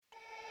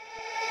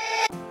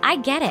I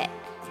get it.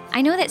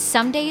 I know that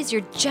some days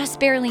you're just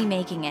barely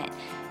making it,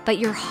 but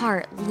your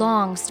heart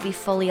longs to be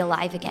fully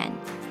alive again.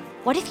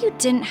 What if you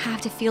didn't have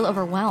to feel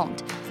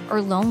overwhelmed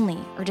or lonely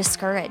or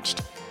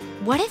discouraged?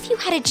 What if you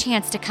had a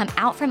chance to come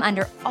out from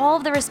under all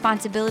of the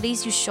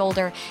responsibilities you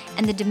shoulder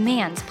and the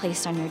demands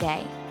placed on your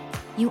day?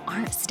 You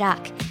aren't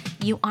stuck,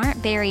 you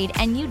aren't buried,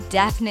 and you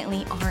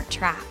definitely aren't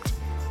trapped.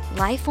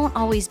 Life won't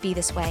always be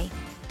this way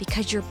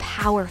because you're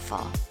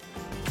powerful.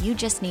 You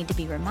just need to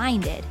be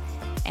reminded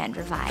and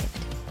revived.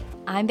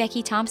 I'm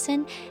Becky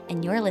Thompson,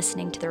 and you're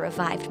listening to the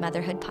Revived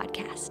Motherhood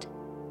Podcast.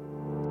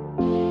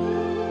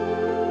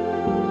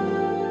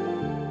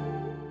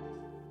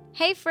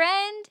 Hey,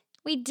 friend,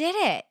 we did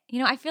it.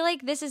 I feel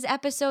like this is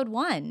episode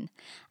 1.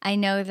 I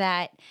know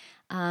that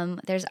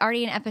there's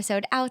already an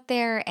episode out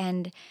there,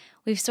 and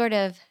we've sort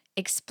of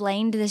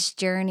explained this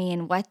journey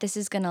and what this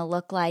is going to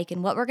look like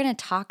and what we're going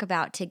to talk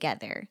about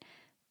together.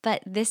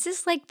 But this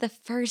is like the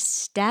first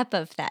step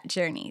of that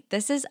journey.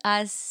 This is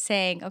us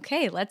saying,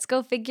 okay, let's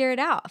go figure it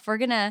out. If we're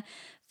going to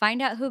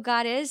find out who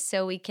God is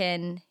so we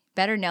can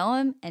better know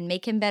him and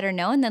make him better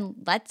known, then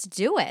let's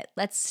do it.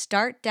 Let's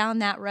start down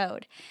that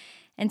road.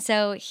 And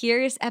so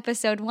here's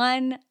episode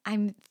 1.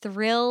 I'm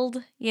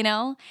thrilled,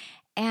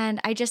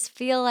 and I just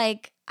feel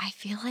like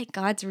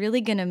God's really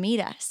going to meet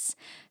us.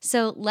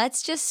 So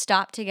let's just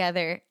stop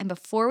together. And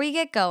before we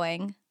get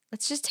going,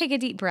 let's just take a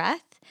deep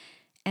breath.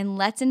 And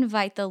let's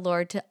invite the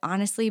Lord to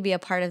honestly be a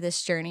part of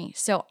this journey.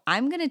 So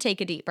I'm going to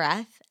take a deep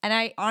breath, and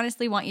I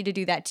honestly want you to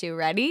do that too.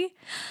 Ready?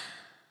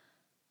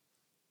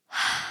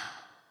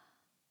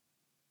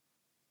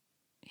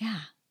 Yeah,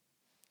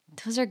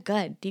 those are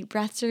good. Deep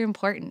breaths are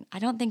important. I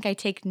don't think I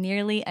take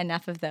nearly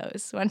enough of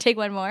those. Want to take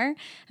one more?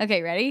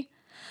 Okay, ready?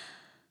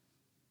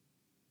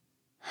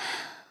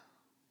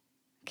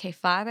 Okay,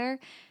 Father,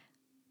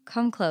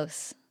 come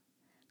close.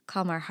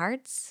 Calm our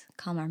hearts,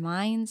 calm our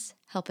minds,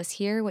 help us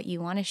hear what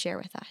you want to share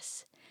with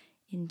us.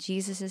 In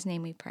Jesus'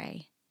 name we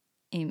pray.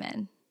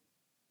 Amen.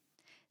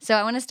 So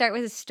I want to start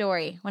with a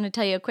story. I want to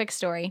tell you a quick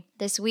story.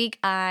 This week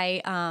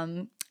I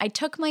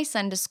took my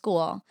son to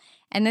school,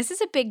 and this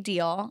is a big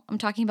deal. I'm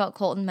talking about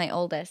Colton, my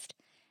oldest,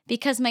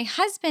 because my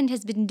husband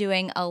has been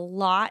doing a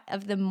lot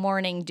of the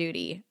morning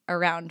duty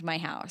around my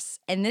house.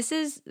 And this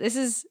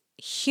is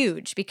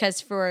huge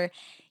because for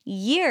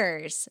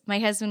years, my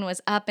husband was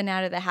up and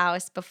out of the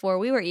house before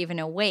we were even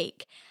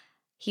awake.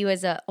 He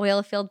was an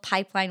oil field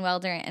pipeline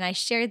welder, and I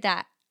shared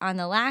that on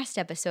the last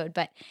episode,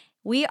 but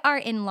we are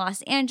in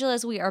Los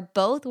Angeles. We are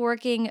both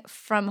working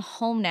from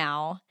home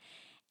now,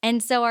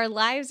 and so our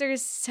lives are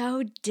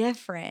so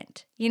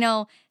different.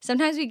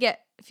 Sometimes we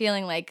get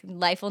feeling like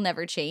life will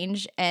never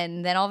change,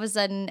 and then all of a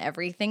sudden,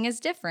 everything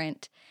is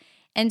different.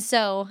 And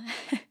so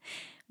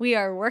we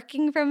are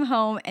working from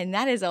home, and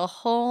that is a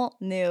whole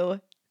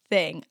new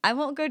thing. I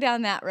won't go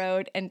down that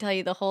road and tell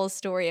you the whole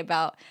story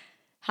about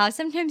how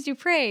sometimes you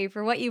pray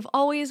for what you've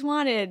always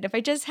wanted. If I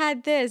just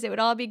had this, it would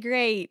all be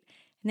great.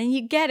 And then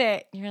you get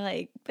it. And you're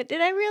like, but did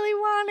I really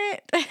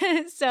want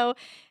it? So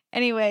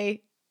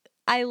anyway,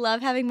 I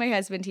love having my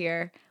husband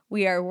here.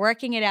 We are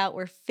working it out.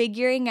 We're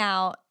figuring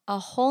out a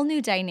whole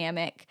new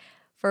dynamic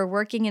for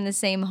working in the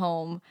same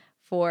home,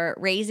 for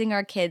raising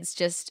our kids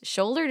just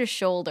shoulder to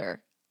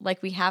shoulder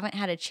like we haven't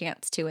had a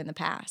chance to in the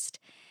past.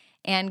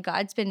 And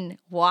God's been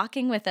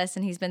walking with us,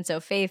 and he's been so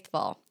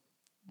faithful.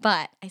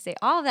 But I say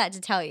all of that to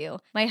tell you,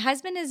 my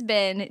husband has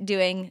been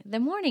doing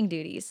the morning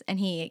duties, and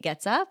he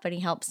gets up and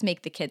he helps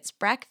make the kids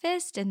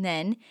breakfast, and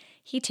then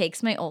he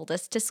takes my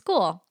oldest to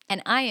school.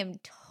 And I am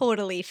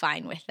totally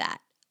fine with that.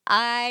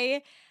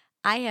 I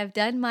have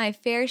done my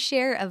fair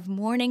share of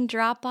morning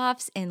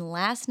drop-offs in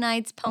last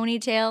night's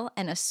ponytail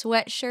and a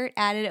sweatshirt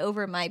added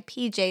over my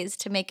PJs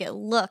to make it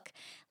look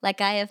like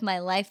I have my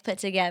life put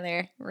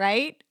together,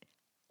 right?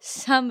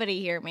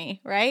 Somebody hear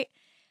me, right?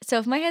 So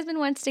if my husband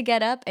wants to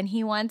get up and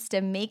he wants to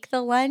make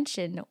the lunch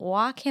and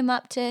walk him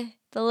up to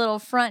the little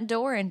front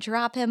door and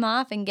drop him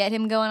off and get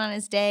him going on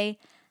his day,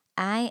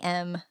 I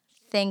am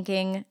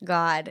thanking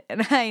God.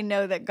 And I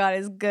know that God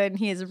is good and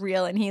he is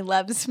real and he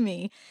loves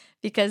me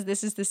because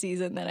this is the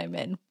season that I'm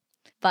in.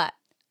 But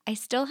I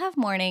still have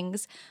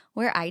mornings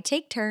where I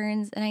take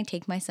turns and I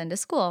take my son to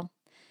school.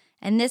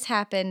 And this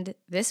happened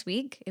this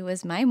week. It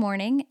was my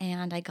morning,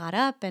 and I got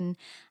up, and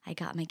I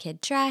got my kid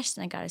dressed,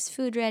 and I got his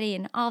food ready,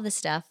 and all the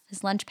stuff,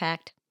 his lunch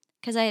packed,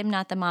 because I am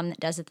not the mom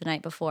that does it the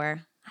night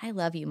before. I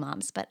love you,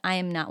 moms, but I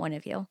am not one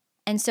of you.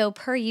 And so,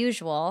 per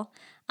usual,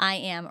 I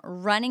am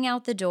running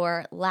out the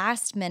door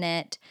last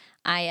minute.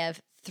 I have,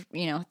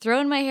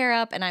 thrown my hair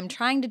up, and I'm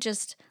trying to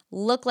just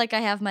look like I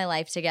have my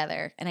life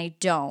together, and I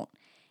don't.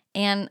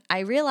 And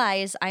I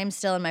realize I'm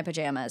still in my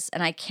pajamas,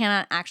 and I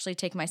cannot actually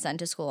take my son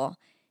to school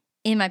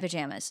in my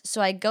pajamas. So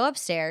I go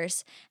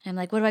upstairs and I'm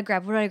like, what do I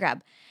grab?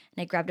 And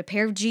I grabbed a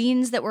pair of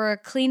jeans that were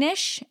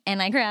cleanish,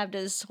 and I grabbed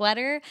a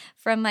sweater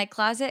from my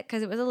closet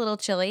because it was a little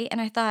chilly.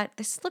 And I thought,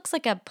 this looks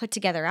like a put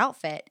together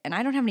outfit, and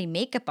I don't have any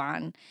makeup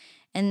on.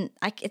 And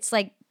it's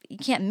like, you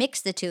can't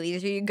mix the two.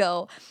 Either you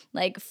go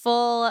like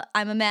full,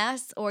 I'm a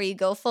mess, or you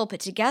go full put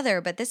together.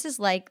 But this is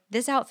like,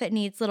 this outfit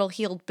needs little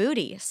heeled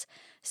booties.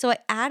 So I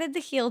added the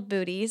heeled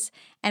booties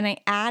and I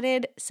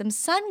added some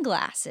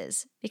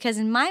sunglasses because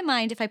in my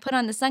mind, if I put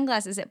on the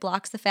sunglasses, it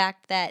blocks the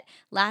fact that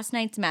last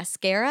night's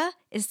mascara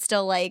is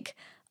still like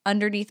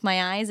underneath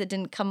my eyes. It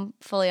didn't come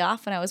fully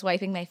off when I was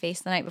wiping my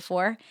face the night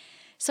before.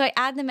 So I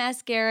add the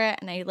mascara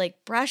and I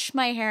like brush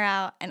my hair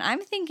out and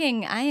I'm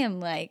thinking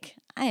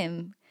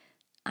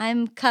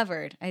I'm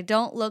covered. I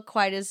don't look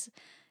quite as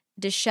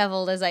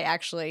disheveled as I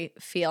actually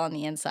feel on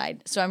the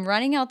inside. So I'm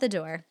running out the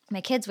door.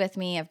 My kid's with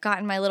me. I've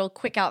gotten my little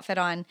quick outfit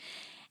on.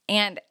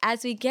 And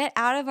as we get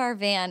out of our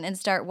van and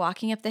start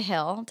walking up the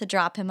hill to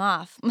drop him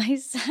off, my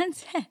son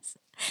says,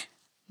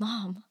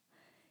 "Mom,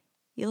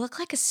 you look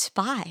like a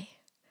spy."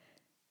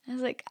 I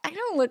was like, "I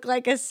don't look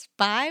like a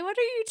spy. What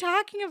are you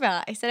talking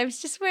about?" I said, "I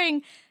was just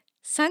wearing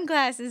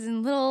sunglasses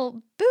and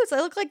little boots.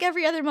 I look like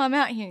every other mom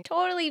out here.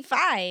 Totally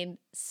fine.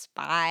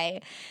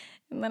 Spy."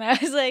 And then I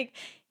was like,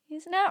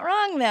 he's not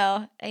wrong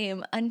though. I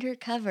am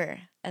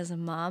undercover as a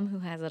mom who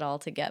has it all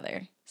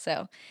together.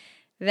 So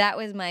that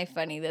was my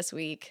funny this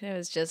week. It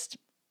was just,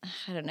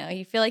 I don't know.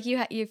 You feel like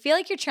you feel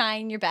like you're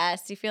trying your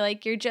best. You feel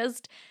like you're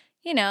just,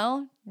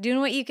 doing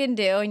what you can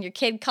do, and your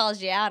kid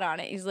calls you out on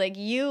it. He's like,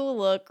 "You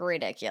look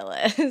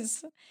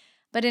ridiculous."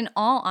 But in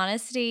all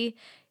honesty,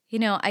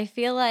 I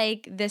feel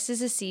like this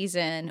is a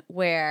season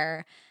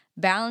where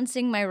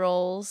balancing my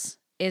roles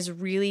is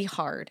really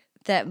hard,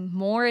 that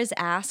more is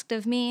asked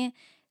of me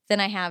than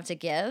I have to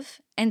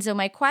give. And so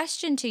my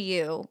question to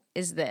you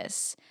is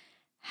this: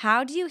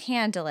 how do you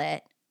handle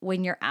it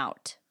when you're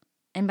out?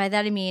 And by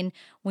that I mean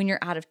when you're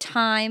out of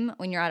time,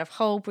 when you're out of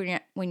hope,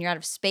 when you're out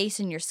of space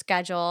in your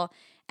schedule,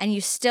 and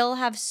you still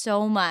have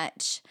so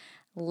much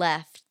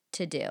left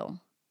to do.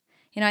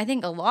 I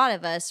think a lot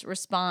of us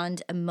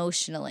respond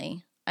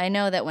emotionally. I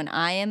know that when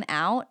I am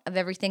out of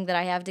everything that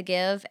I have to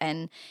give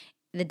and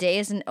the day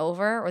isn't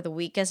over or the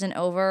week isn't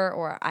over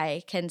or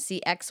I can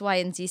see X, Y,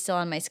 and Z still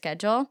on my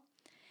schedule,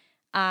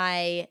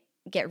 I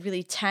get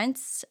really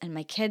tense and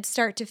my kids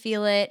start to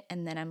feel it.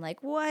 And then I'm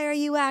like, "Why are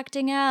you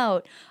acting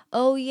out?"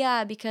 "Oh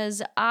yeah,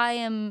 because I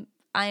am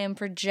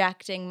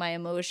projecting my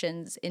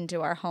emotions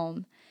into our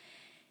home."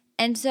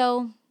 And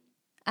so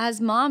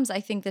as moms, I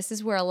think this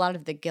is where a lot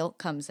of the guilt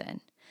comes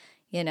in.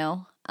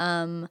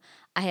 I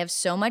have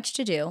so much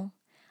to do.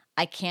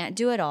 I can't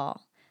do it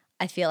all.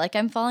 I feel like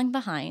I'm falling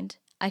behind.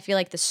 I feel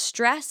like the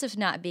stress of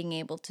not being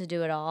able to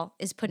do it all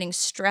is putting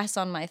stress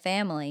on my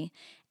family.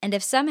 And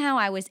if somehow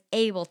I was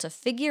able to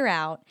figure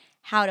out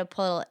how to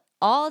pull it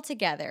all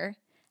together,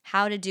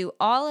 how to do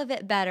all of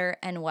it better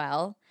and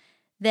well,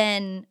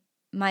 then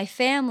my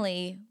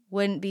family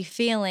wouldn't be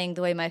feeling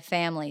the way my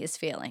family is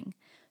feeling.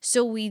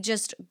 So we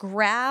just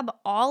grab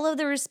all of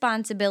the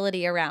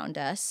responsibility around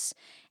us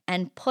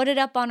and put it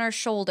up on our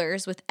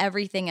shoulders with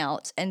everything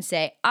else and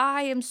say,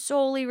 "I am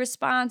solely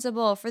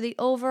responsible for the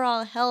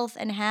overall health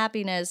and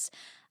happiness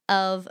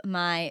of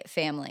my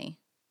family."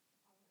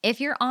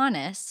 If you're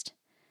honest,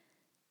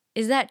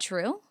 is that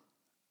true?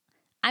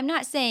 I'm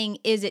not saying,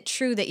 is it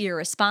true that you're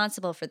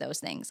responsible for those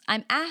things?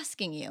 I'm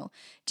asking you,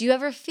 do you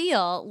ever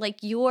feel like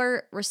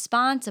you're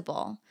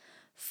responsible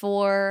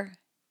for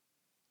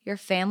your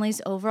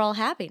family's overall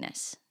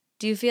happiness?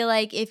 Do you feel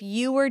like if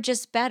you were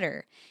just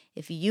better,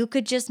 if you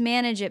could just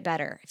manage it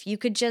better, if you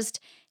could just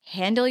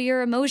handle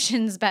your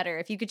emotions better,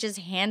 if you could just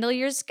handle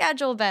your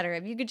schedule better,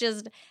 if you could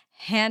just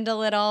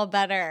handle it all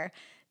better,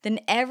 then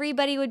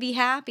everybody would be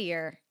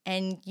happier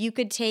and you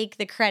could take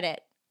the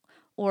credit,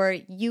 or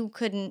you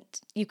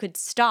could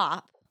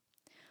stop,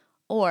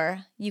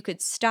 or you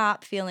could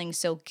stop feeling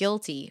so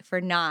guilty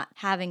for not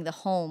having the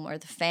home or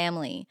the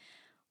family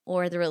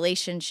or the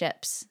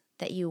relationships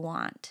that you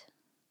want.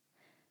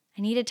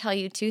 I need to tell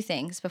you two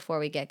things before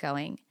we get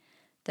going.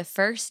 The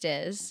first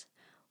is,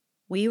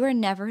 we were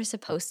never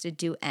supposed to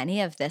do any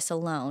of this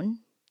alone.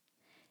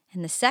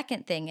 And the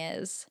second thing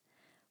is,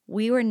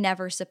 we were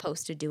never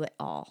supposed to do it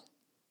all.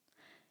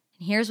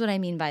 And here's what I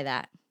mean by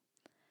that.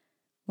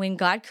 When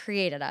God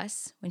created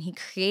us, when He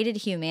created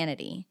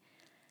humanity,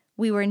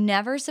 we were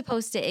never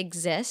supposed to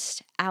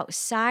exist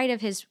outside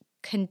of His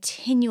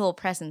continual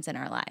presence in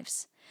our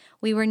lives.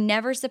 We were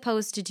never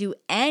supposed to do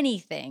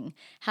anything,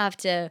 have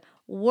to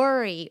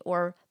worry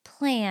or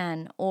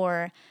plan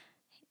or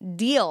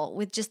deal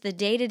with just the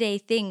day-to-day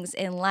things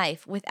in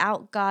life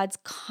without God's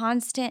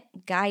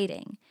constant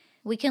guiding.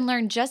 We can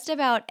learn just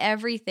about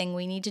everything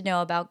we need to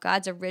know about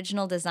God's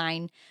original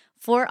design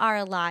for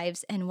our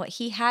lives and what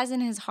He has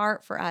in His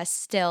heart for us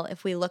still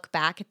if we look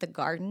back at the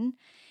garden.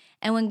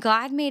 And when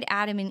God made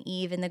Adam and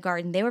Eve in the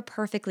garden, they were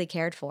perfectly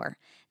cared for.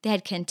 They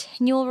had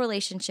continual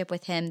relationship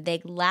with Him.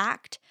 They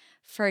lacked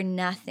for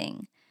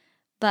nothing.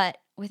 But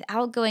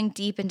without going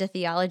deep into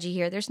theology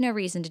here, there's no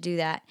reason to do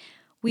that.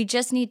 We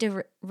just need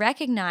to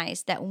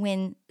recognize that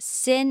when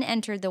sin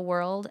entered the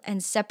world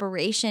and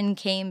separation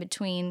came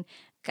between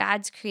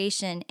God's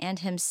creation and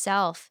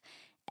Himself,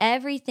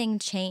 everything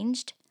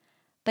changed.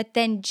 But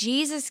then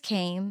Jesus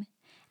came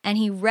and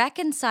He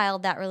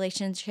reconciled that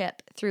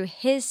relationship through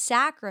His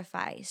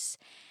sacrifice.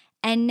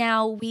 And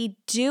now we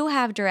do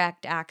have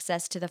direct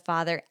access to the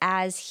Father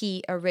as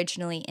He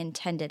originally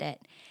intended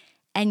it.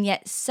 And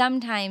yet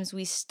sometimes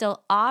we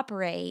still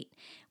operate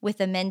with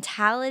a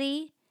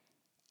mentality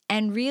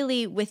and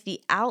really with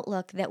the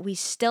outlook that we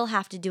still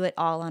have to do it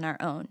all on our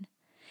own.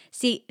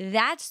 See,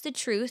 that's the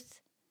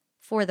truth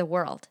for the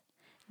world.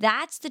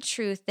 That's the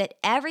truth that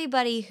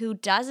everybody who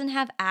doesn't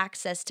have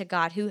access to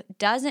God, who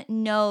doesn't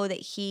know that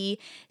He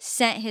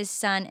sent His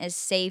Son as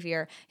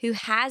Savior, who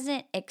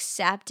hasn't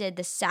accepted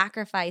the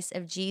sacrifice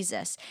of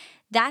Jesus,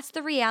 that's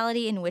the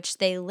reality in which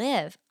they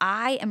live.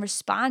 I am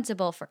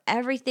responsible for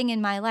everything in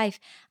my life.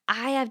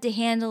 I have to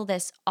handle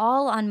this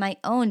all on my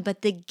own.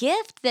 But the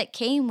gift that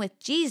came with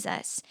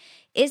Jesus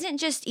isn't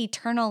just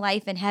eternal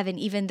life in heaven,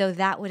 even though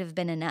that would have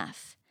been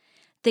enough.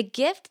 The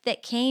gift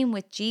that came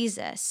with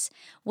Jesus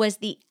was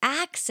the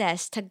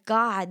access to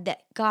God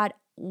that God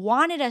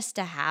wanted us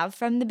to have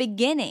from the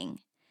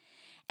beginning.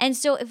 And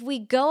so if we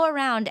go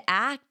around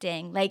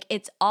acting like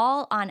it's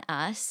all on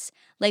us,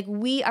 like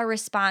we are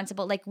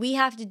responsible, like we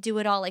have to do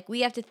it all, like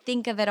we have to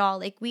think of it all,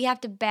 like we have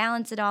to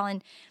balance it all,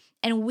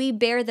 and we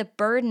bear the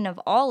burden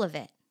of all of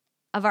it,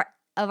 of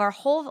our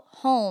whole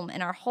home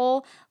and our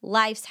whole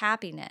life's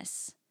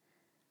happiness.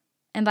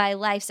 And by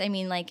lives, I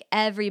mean like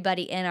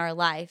everybody in our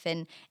life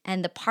and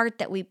the part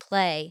that we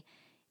play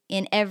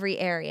in every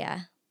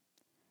area.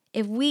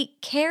 If we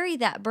carry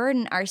that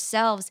burden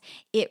ourselves,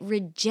 it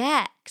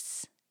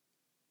rejects.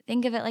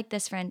 Think of it like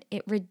this, friend.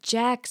 It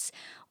rejects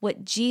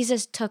what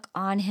Jesus took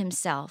on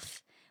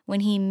Himself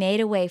when He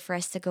made a way for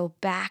us to go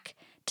back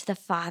to the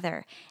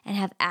Father and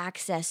have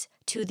access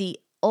to the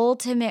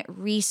ultimate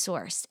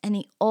resource and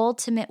the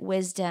ultimate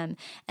wisdom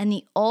and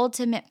the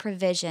ultimate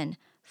provision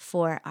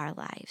for our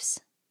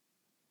lives.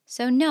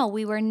 So no,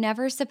 we were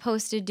never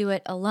supposed to do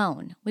it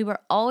alone. We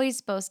were always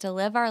supposed to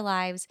live our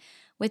lives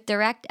with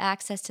direct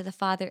access to the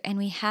Father, and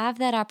we have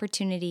that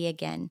opportunity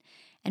again,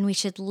 and we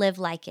should live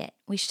like it.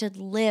 We should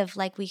live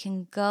like we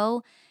can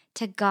go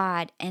to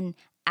God and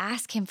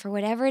ask Him for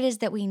whatever it is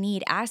that we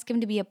need. Ask Him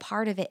to be a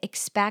part of it.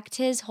 Expect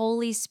His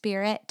Holy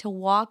Spirit to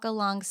walk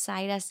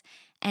alongside us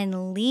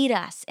and lead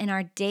us in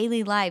our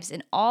daily lives,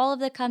 in all of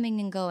the coming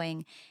and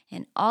going,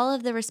 and all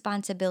of the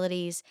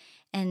responsibilities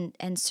and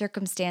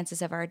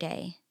circumstances of our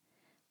day.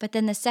 But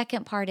then the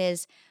second part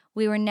is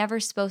we were never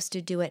supposed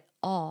to do it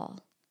all.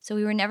 So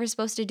we were never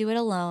supposed to do it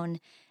alone,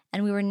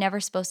 and we were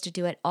never supposed to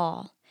do it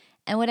all.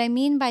 And what I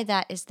mean by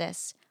that is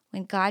this.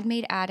 When God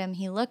made Adam,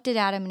 He looked at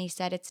Adam and He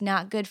said, it's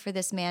not good for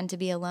this man to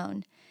be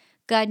alone.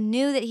 God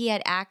knew that he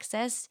had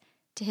access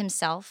to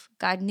himself.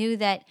 God knew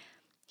that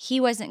He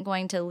wasn't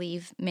going to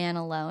leave man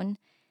alone.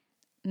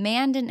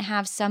 Man didn't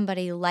have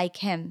somebody like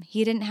him.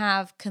 He didn't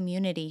have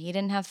community. He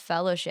didn't have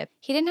fellowship.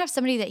 He didn't have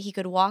somebody that he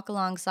could walk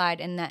alongside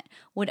and that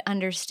would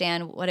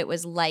understand what it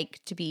was like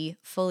to be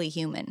fully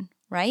human,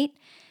 right?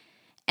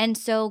 And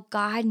so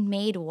God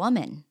made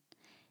woman.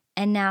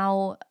 And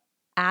now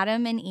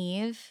Adam and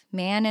Eve,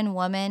 man and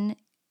woman,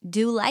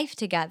 do life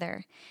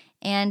together.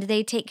 And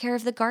they take care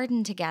of the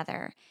garden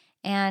together.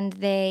 And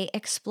they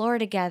explore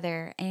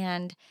together.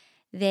 And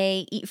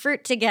they eat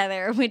fruit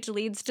together, which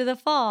leads to the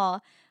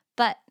fall.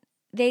 But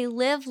they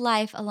live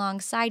life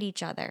alongside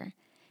each other.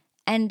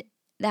 And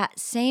that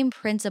same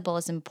principle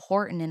is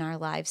important in our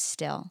lives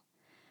still.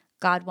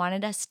 God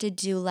wanted us to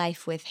do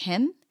life with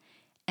Him,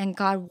 and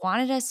God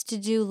wanted us to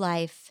do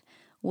life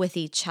with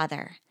each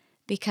other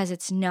because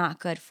it's not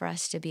good for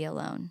us to be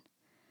alone.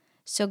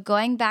 So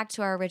going back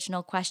to our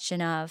original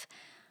question of,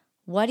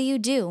 what do you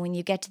do when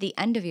you get to the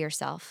end of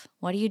yourself?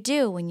 What do you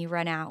do when you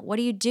run out? What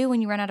do you do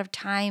when you run out of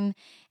time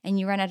and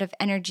you run out of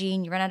energy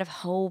and you run out of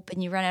hope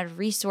and you run out of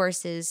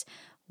resources?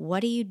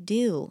 What do you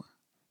do?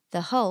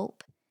 The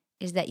hope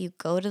is that you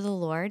go to the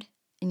Lord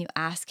and you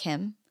ask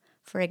Him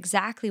for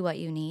exactly what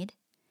you need.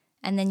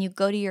 And then you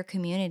go to your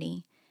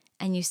community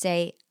and you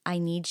say, I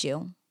need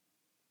you.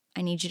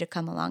 I need you to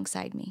come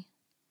alongside me.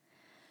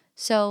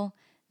 So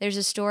there's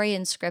a story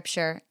in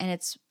Scripture, and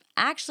it's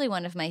actually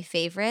one of my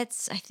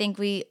favorites. I think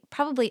we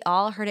probably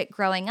all heard it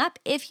growing up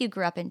if you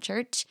grew up in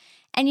church.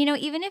 And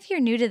even if you're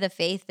new to the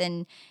faith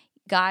and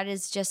God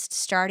is just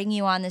starting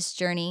you on this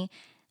journey,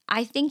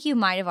 I think you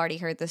might have already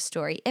heard this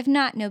story. If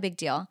not, no big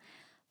deal.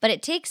 But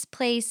it takes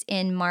place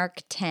in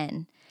Mark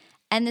 10.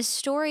 And the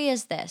story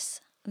is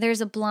this.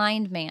 There's a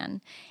blind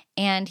man,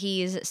 and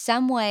he's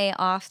some way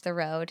off the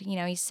road.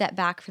 He's set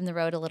back from the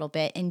road a little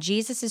bit, and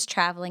Jesus is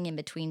traveling in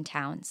between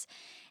towns.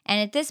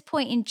 And at this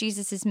point in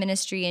Jesus's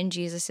ministry and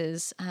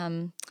Jesus's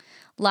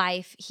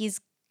life, he's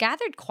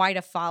gathered quite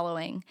a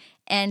following,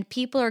 and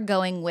people are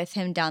going with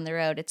him down the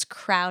road. It's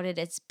crowded,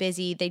 it's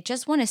busy. They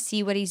just want to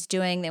see what he's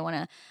doing. They want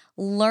to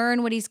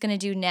learn what he's going to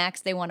do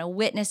next. They want to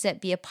witness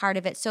it, be a part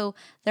of it. So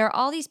there are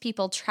all these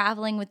people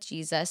traveling with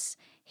Jesus.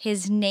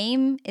 His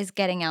name is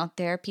getting out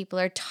there. People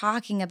are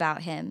talking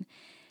about him.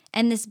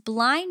 And this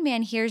blind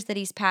man hears that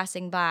he's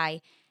passing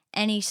by,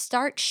 and he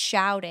starts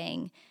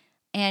shouting.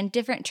 And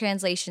different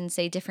translations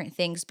say different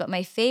things, but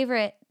my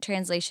favorite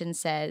translation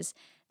says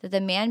that the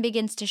man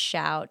begins to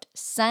shout,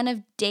 "Son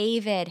of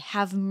David,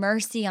 have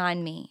mercy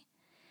on me."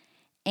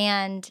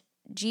 And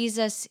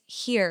Jesus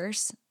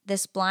hears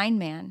this blind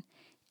man,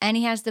 and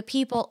he has the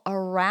people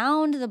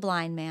around the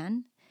blind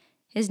man,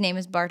 His name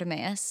is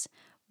Bartimaeus.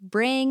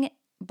 Bring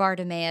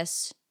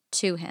Bartimaeus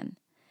to him.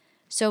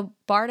 So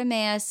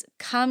Bartimaeus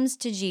comes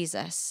to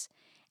Jesus,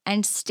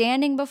 and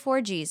standing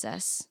before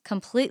Jesus,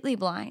 completely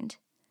blind,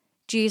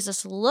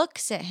 Jesus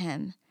looks at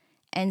him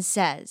and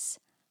says,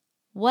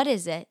 "What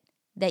is it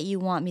that you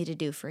want me to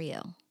do for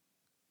you?"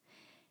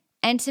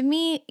 And to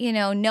me,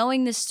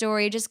 knowing the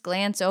story, just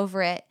glance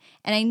over it,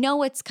 and I know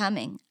what's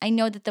coming. I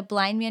know that the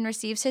blind man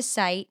receives his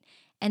sight,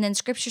 and then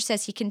scripture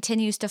says he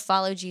continues to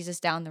follow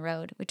Jesus down the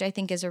road, which I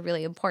think is a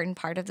really important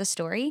part of the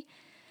story.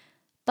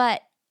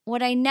 But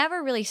what I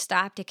never really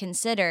stopped to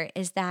consider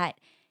is that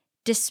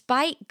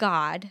despite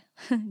God,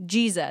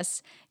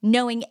 Jesus,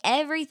 knowing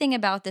everything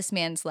about this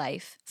man's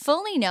life,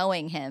 fully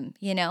knowing him,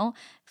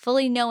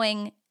 fully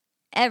knowing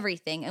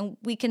everything, and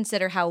we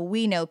consider how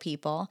we know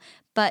people,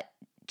 but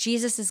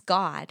Jesus is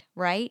God,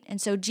 right? And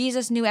so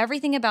Jesus knew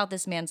everything about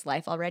this man's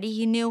life already.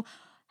 He knew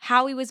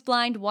how he was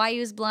blind, why he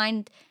was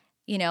blind,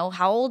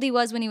 how old he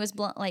was when he was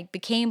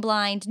became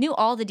blind, knew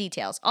all the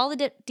details,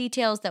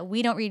 details that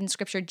we don't read in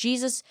scripture.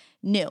 Jesus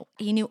knew.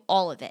 He knew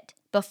all of it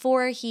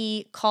before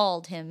he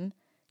called him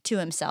to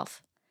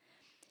himself.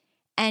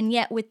 And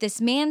yet with this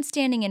man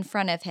standing in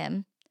front of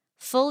him,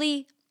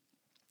 fully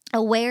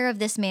aware of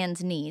this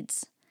man's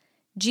needs,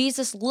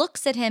 Jesus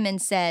looks at him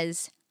and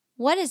says,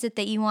 "What is it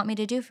that you want me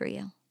to do for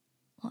you?"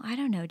 Well, I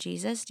don't know,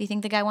 Jesus. Do you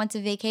think the guy wants a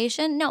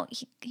vacation? No,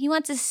 he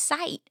wants his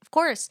sight. Of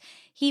course,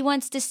 he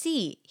wants to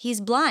see.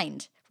 He's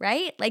blind,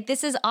 right?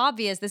 This is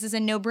obvious. This is a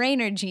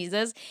no-brainer,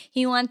 Jesus.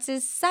 He wants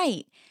his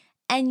sight.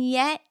 And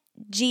yet,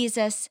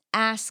 Jesus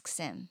asks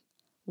him,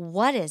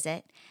 "What is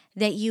it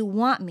that you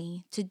want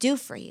me to do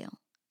for you?"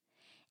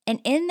 And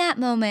in that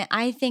moment,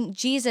 I think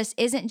Jesus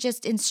isn't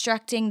just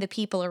instructing the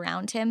people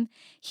around him.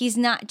 He's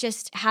not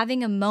just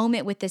having a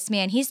moment with this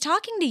man. He's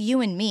talking to you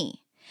and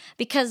me,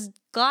 because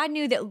God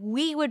knew that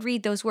we would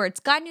read those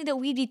words. God knew that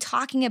we'd be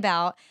talking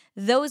about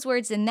those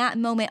words in that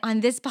moment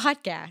on this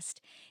podcast.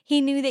 He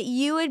knew that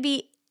you would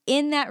be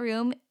in that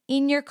room,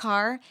 in your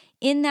car,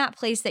 in that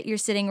place that you're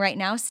sitting right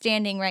now,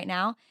 standing right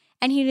now.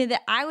 And he knew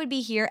that I would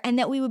be here and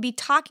that we would be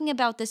talking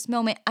about this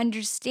moment,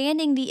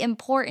 understanding the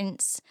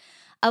importance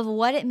of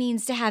what it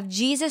means to have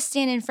Jesus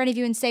stand in front of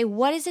you and say,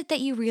 "What is it that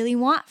you really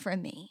want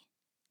from me?"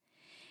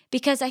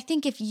 Because I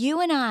think if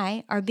you and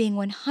I are being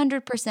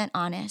 100%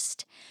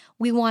 honest,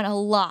 we want a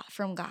lot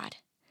from God.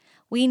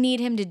 We need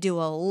him to do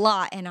a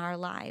lot in our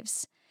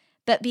lives.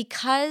 But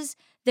because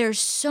there's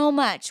so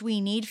much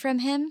we need from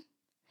him,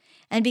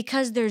 and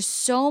because there's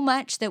so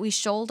much that we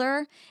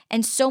shoulder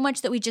and so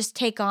much that we just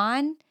take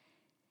on,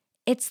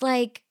 it's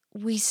like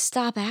we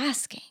stop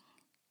asking.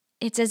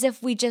 It's as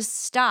if we just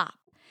stop.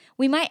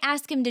 We might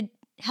ask him to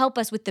help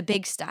us with the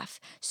big stuff.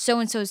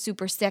 So-and-so is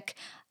super sick.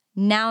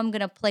 Now I'm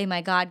going to play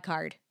my God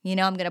card. I'm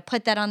going to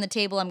put that on the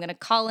table. I'm going to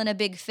call in a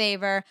big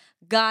favor.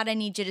 God, I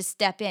need you to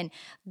step in.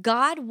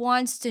 God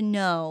wants to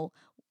know,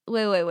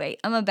 wait.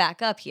 I'm going to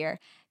back up here,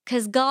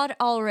 because God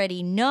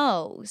already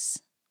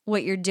knows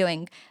what you're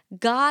doing.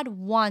 God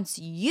wants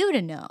you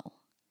to know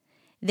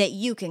that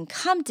you can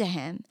come to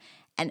him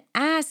and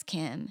ask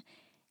him,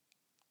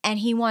 and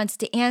he wants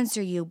to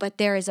answer you. But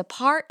there is a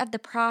part of the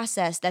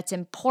process that's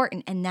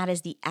important, and that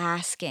is the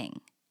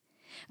asking.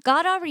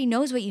 God already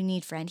knows what you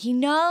need, friend. He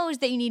knows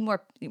that you need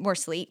more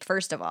sleep,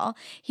 first of all.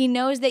 He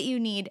knows that you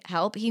need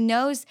help. He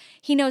knows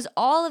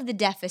all of the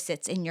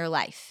deficits in your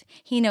life.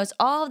 He knows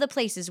all of the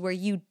places where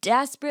you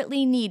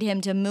desperately need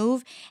him to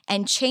move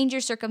and change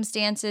your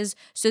circumstances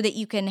so that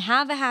you can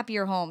have a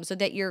happier home, so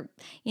that your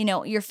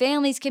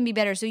families can be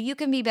better, so you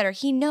can be better.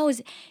 He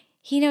knows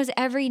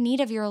every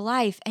need of your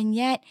life, and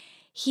yet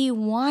he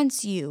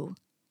wants you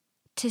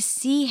to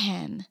see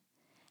him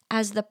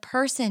as the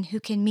person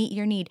who can meet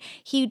your need.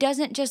 He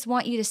doesn't just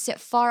want you to sit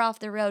far off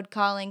the road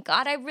calling,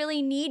 "God, I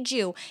really need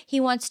you." He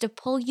wants to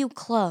pull you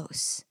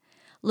close,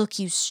 look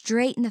you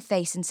straight in the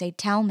face and say,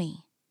 Tell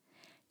me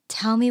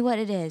what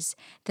it is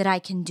that I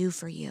can do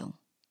for you."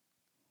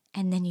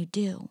 And then you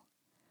do.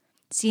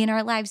 See, in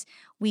our lives,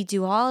 we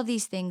do all of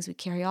these things, we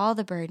carry all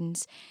the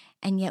burdens,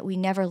 and yet we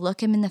never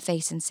look him in the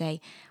face and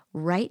say,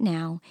 "Right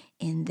now,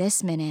 in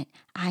this minute,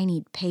 I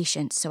need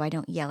patience so I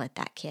don't yell at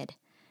that kid,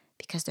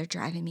 because they're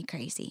driving me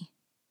crazy."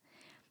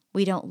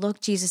 We don't look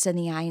Jesus in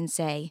the eye and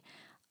say,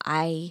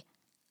 I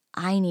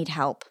need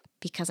help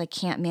because I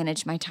can't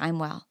manage my time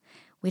well.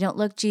 We don't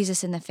look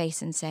Jesus in the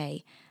face and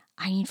say,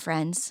 "I need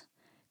friends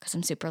because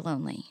I'm super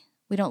lonely."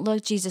 We don't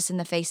look Jesus in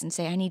the face and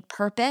say, "I need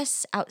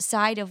purpose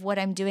outside of what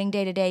I'm doing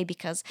day to day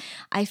because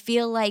I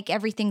feel like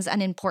everything's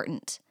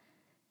unimportant."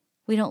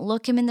 We don't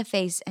look him in the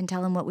face and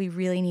tell him what we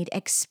really need,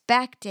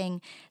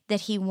 expecting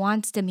that he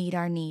wants to meet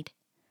our need.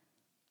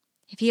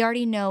 If he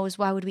already knows,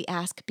 why would we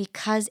ask?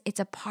 Because it's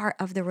a part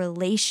of the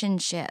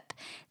relationship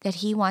that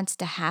he wants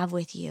to have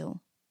with you.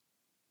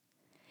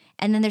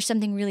 And then there's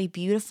something really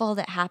beautiful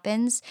that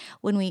happens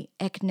when we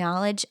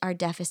acknowledge our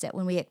deficit,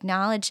 when we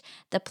acknowledge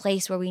the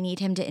place where we need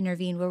him to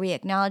intervene, where we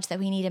acknowledge that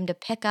we need him to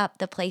pick up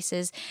the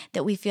places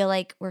that we feel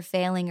like we're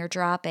failing or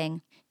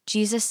dropping.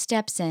 Jesus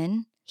steps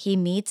in, he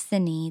meets the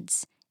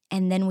needs,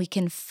 and then we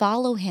can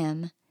follow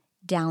him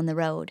down the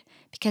road,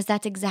 because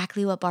that's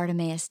exactly what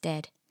Bartimaeus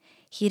did.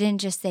 He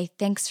didn't just say,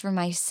 thanks for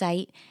my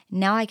sight,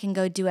 now I can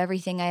go do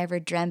everything I ever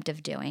dreamt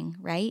of doing,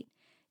 right?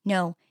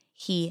 No,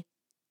 he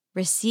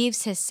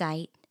receives his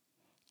sight,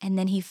 and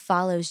then he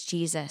follows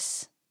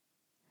Jesus.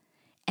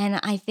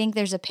 And I think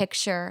there's a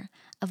picture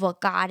of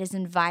what God is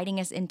inviting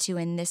us into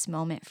in this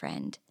moment,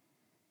 friend.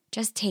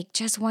 Just take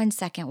just 1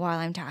 second while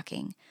I'm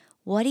talking.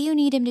 What do you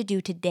need him to do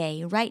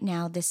today, right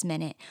now, this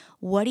minute?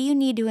 What do you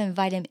need to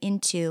invite him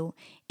into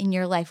in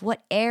your life?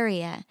 What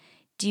area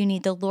do you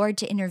need the Lord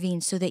to intervene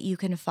so that you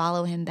can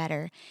follow him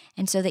better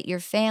and so that your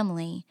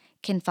family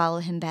can follow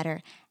him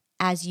better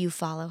as you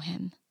follow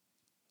him?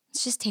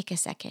 Let's just take a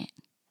second.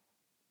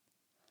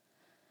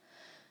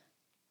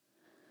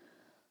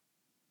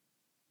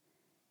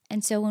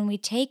 And so when we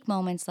take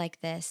moments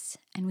like this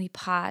and we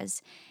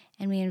pause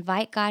and we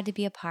invite God to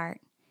be a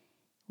part,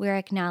 we're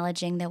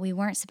acknowledging that we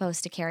weren't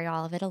supposed to carry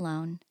all of it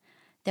alone,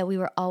 that we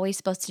were always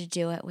supposed to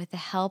do it with the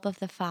help of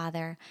the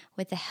Father,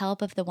 with the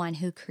help of the one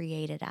who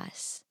created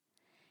us.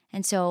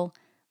 And so,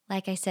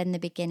 like I said in the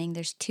beginning,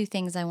 there's 2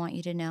 things I want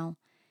you to know.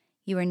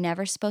 You were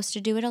never supposed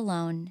to do it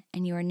alone,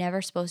 and you were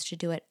never supposed to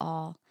do it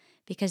all,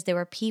 because there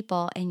were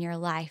people in your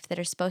life that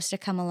are supposed to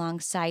come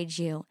alongside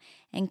you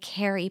and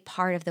carry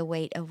part of the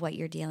weight of what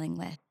you're dealing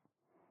with.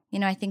 You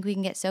know, I think we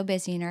can get so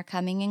busy in our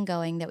coming and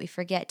going that we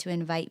forget to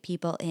invite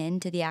people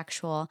into the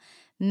actual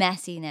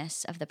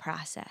messiness of the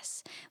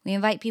process. We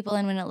invite people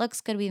in when it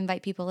looks good. We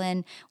invite people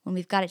in when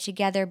we've got it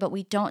together, but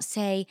we don't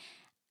say,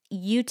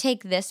 you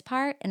take this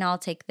part and I'll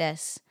take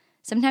this.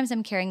 Sometimes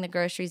I'm carrying the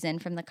groceries in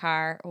from the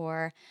car,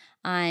 or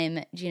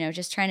I'm,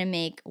 just trying to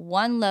make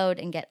one load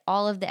and get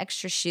all of the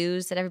extra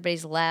shoes that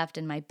everybody's left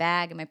in my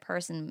bag and my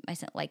purse and my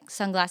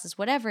sunglasses,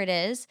 whatever it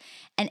is.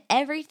 And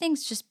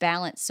everything's just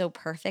balanced so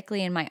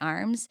perfectly in my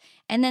arms.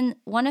 And then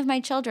one of my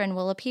children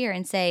will appear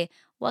and say,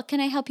 what can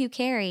I help you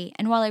carry?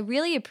 And while I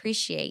really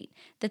appreciate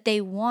that they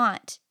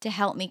want to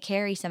help me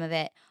carry some of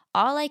it,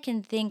 all I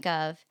can think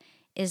of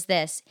is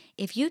this: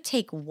 if you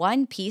take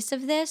one piece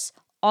of this,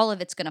 all of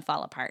it's going to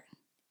fall apart.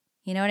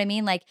 You know what I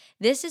mean? Like,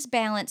 this is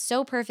balanced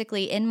so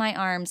perfectly in my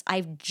arms.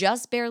 I've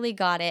just barely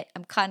got it.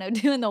 I'm kind of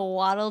doing the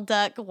waddle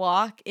duck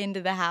walk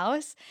into the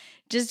house,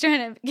 just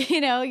trying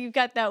to, you've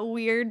got that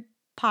weird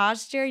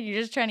posture.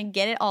 You're just trying to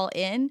get it all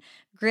in,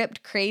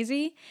 gripped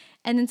crazy.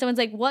 And then someone's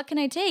like, what can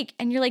I take?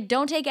 And you're like,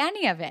 don't take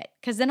any of it,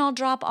 because then I'll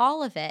drop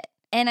all of it.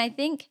 And I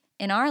think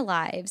in our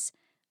lives,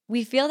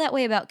 we feel that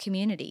way about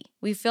community.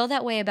 We feel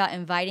that way about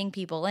inviting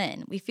people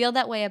in. We feel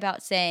that way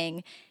about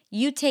saying,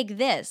 you take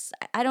this.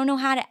 I don't know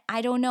how to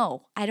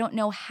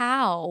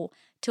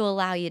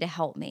allow you to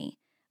help me,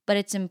 but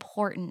it's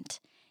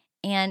important.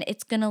 And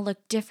it's going to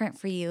look different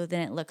for you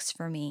than it looks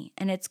for me.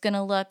 And it's going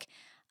to look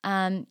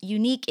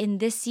unique in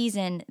this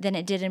season than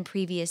it did in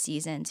previous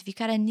seasons. If you've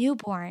got a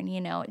newborn,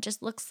 it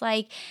just looks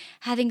like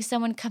having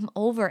someone come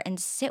over and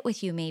sit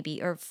with you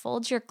maybe, or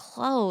fold your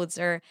clothes,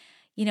 or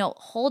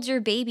hold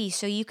your baby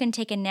so you can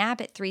take a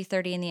nap at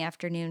 3:30 in the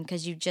afternoon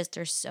because you just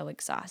are so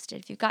exhausted.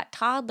 If you've got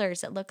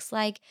toddlers, it looks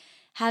like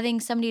having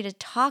somebody to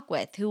talk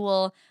with who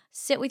will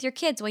sit with your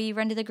kids while you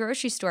run to the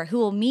grocery store, who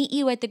will meet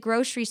you at the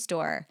grocery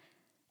store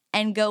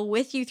and go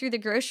with you through the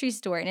grocery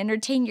store and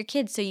entertain your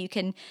kids so you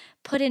can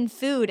put in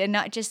food and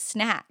not just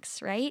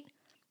snacks, right?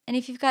 And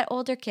if you've got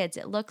older kids,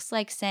 it looks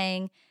like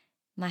saying,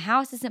 my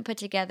house isn't put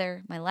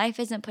together, my life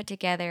isn't put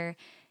together.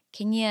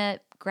 Can you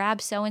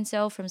grab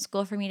so-and-so from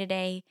school for me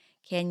today?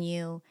 Can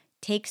you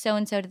take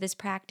so-and-so to this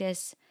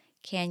practice?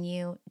 Can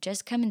you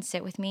just come and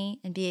sit with me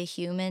and be a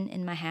human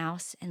in my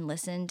house and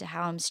listen to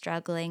how I'm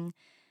struggling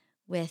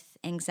with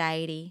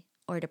anxiety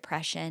or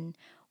depression,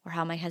 or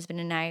how my husband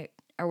and I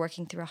are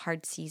working through a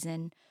hard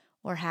season,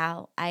 or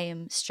how I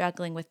am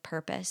struggling with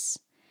purpose?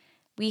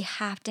 We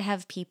have to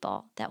have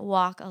people that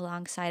walk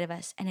alongside of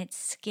us, and it's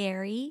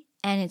scary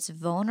and it's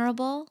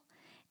vulnerable,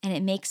 and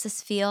it makes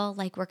us feel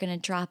like we're going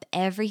to drop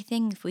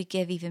everything if we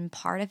give even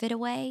part of it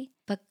away.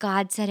 But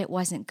God said it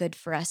wasn't good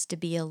for us to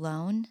be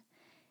alone.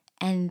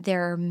 And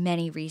there are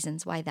many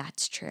reasons why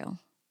that's true.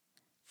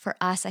 For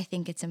us, I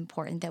think it's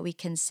important that we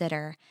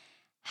consider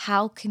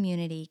how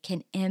community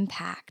can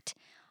impact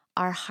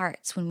our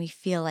hearts when we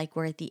feel like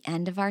we're at the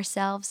end of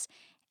ourselves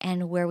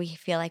and where we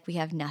feel like we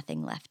have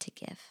nothing left to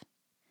give.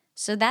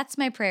 So that's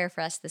my prayer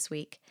for us this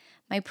week.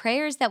 My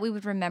prayer is that we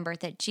would remember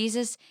that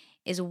Jesus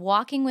is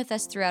walking with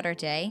us throughout our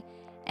day,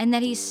 and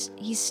that he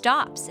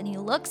stops and he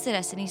looks at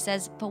us and he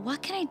says, but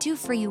what can I do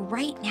for you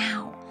right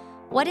now?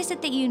 What is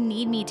it that you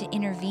need me to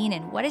intervene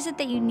in? What is it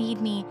that you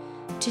need me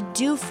to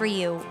do for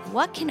you?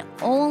 What can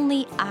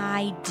only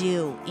I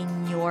do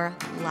in your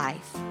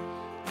life?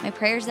 My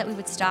prayer is that we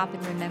would stop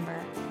and remember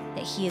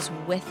that he is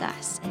with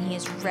us and he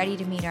is ready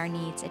to meet our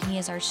needs and he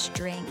is our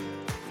strength.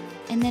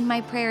 And then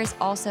my prayer is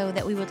also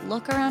that we would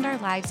look around our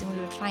lives and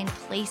we would find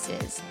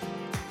places,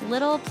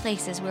 little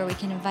places where we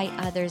can invite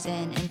others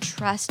in and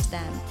trust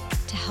them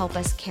to help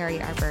us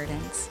carry our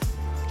burdens,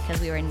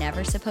 because we were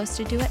never supposed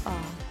to do it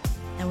all,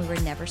 and we were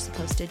never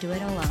supposed to do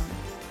it alone,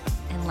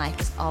 and life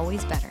is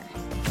always better